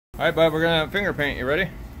Alright, bud, we're gonna finger paint. You ready?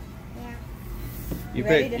 Yeah. You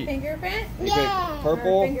ready pick, to finger print? Yeah.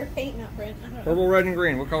 Purple. Or finger paint, not print. I don't know. Purple, red, and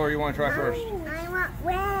green. What color you want to try first? I want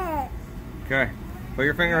red. Okay. Put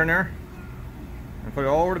your finger in there and put it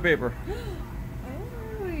all over the paper.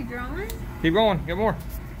 Oh, are you drawing? Keep going. Get more.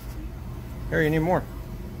 Here, you need more.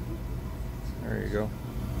 There you go.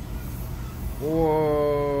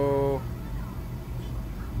 Whoa.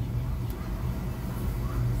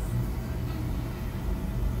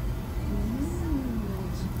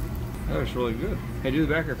 That was really good. Hey, do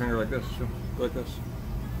the back of your finger like this. So, go like this.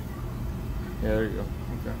 Yeah, there you go.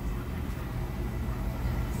 Okay.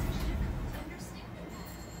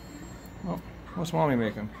 Oh, what's Mommy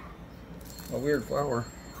making? A weird flower.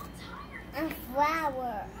 A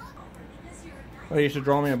flower. Oh, you should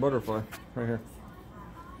draw me a butterfly right here.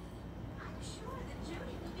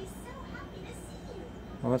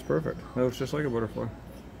 Oh, that's perfect. That looks just like a butterfly.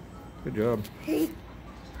 Good job.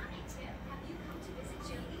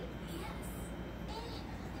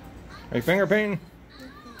 Are you finger painting?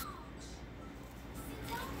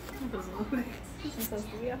 This is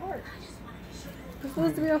supposed to be a heart. It's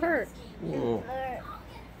supposed to be a heart. Whoa.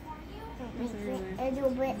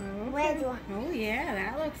 Oh yeah,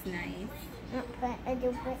 that looks nice.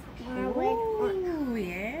 Oh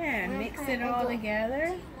yeah, mix it all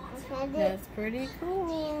together. That's pretty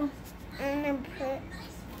cool. And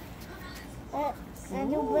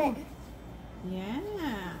Ooh. Yeah.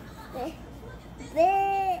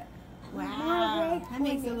 Wow, that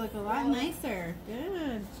makes it look a lot nicer.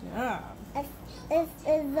 Good job. This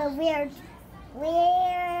is a weird.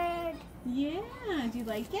 Yeah, do you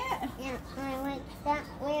like it? Yeah, I like that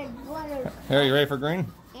weird water. Here, you ready for green?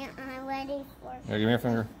 Yeah, I'm ready for. Here, give me your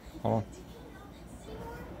finger. Hold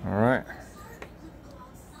on. All right.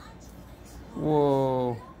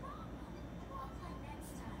 Whoa.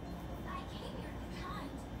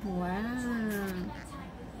 Wow.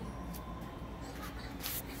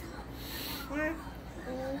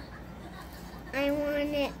 I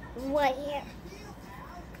want it right here.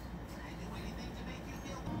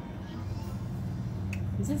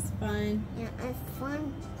 Is this fun? Yeah, it's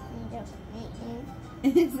fun.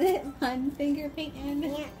 Is it fun finger painting?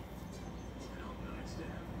 Yeah.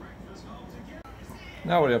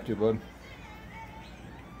 Now what are you up to, bud?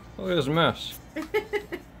 Look at this mess.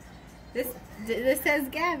 This says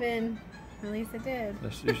Gavin. At least it did.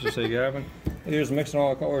 This used to say Gavin. You're just mixing all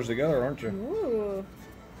the colors together, aren't you? Ooh.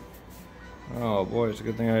 Oh boy, it's a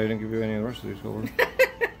good thing I didn't give you any of the rest of these colors.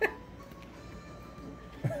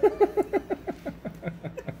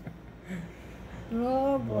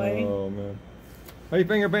 Oh boy. Oh man. How you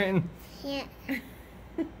finger painting? Yeah.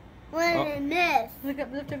 What a mess. Lift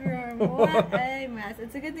up your arm. What a mess.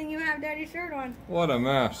 It's a good thing you have Daddy's shirt on. What a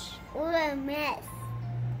mess. What a mess.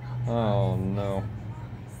 Oh no.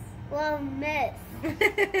 What a mess.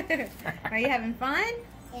 Are you having fun?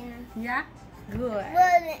 Yeah. Yeah? Good.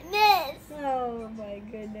 What a mess. Oh my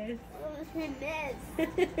goodness. What a mess. What a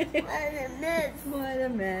mess. What a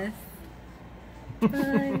mess.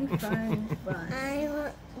 Fun, fun, fun. I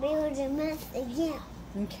will build a mess again.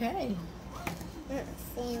 Okay. Let's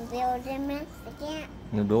see, build a mess again.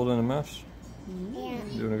 You're building a mess? Yeah.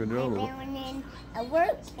 You're doing a good job. I'm building a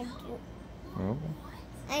work to do. Okay.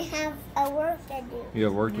 I have a work to do. You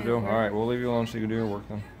have work to Yeah, do? work. Alright, we'll leave you alone so you can do your work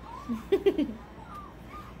then.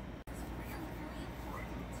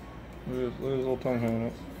 Look at his little tongue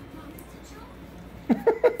hanging out.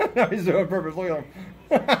 No, he's doing it on purpose. Look at him.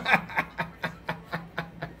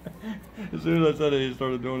 As soon as I said it, he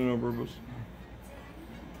started doing it on purpose.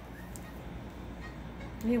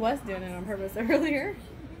 He was doing it on purpose earlier.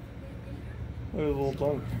 Look at his little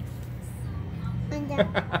tongue. And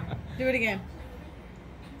Do it again.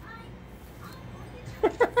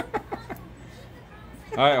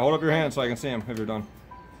 Alright, hold up your hand so I can see him if you're done.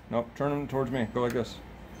 Nope, turn him towards me. Go like this.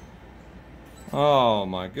 Oh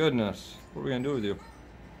my goodness. What are we going to do with you?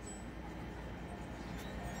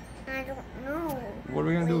 I don't know. What are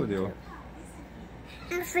we going to do with you?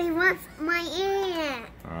 Actually, what's my ear?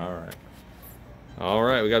 Alright.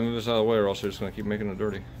 Alright, we got to move this out of the way or else they're just going to keep making it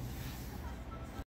dirty.